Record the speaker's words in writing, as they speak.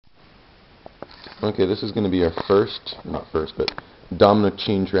Okay, this is going to be our but domino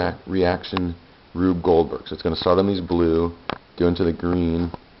chain reaction Rube Goldberg. So it's going to start on these blue, go into the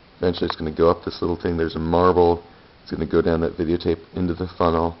green, eventually it's going to go up this little thing, there's a marble, it's going to go down that videotape into the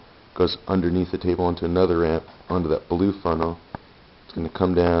funnel, goes underneath the table onto another ramp, onto that blue funnel, it's going to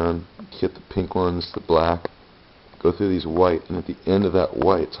come down, hit the pink ones, the black, go through these white, and at the end of that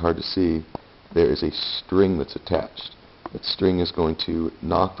white, it's hard to see, there is a string that's attached. That string is going to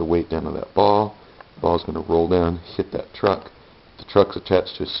knock the weight down on that ball. The ball is going to roll down, hit that truck. The truck's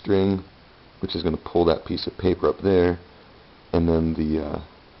attached to a string, which is going to pull that piece of paper up there, and then the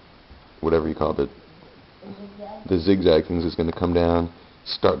whatever you call it, the zigzag things is going to come down,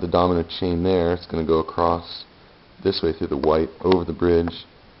 start the domino chain there. It's going to go across this way through the white, over the bridge,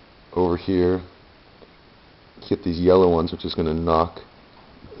 over here, hit these yellow ones, which is going to knock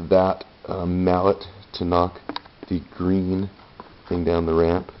that mallet to knock the green thing down the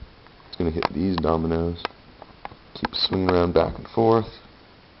ramp. It's going to hit these dominoes, keep swinging around back and forth,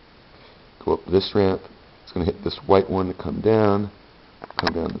 go up this ramp. It's going to hit this white one to come down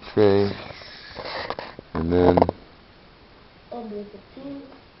the tray, and then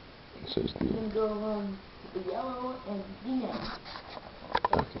go on the yellow and green.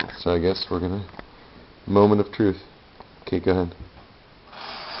 Okay, so I guess we're going to moment of truth. Okay, go ahead.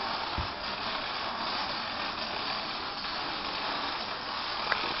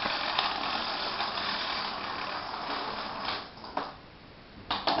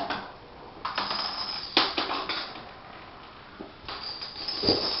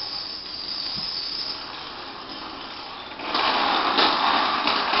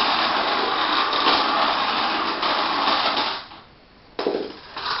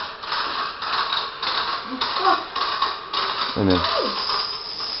 And then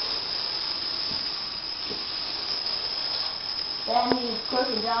he's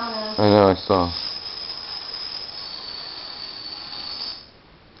crooked dominoes. I know, I saw.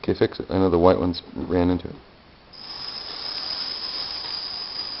 Okay, fix it. I know the white ones ran into it.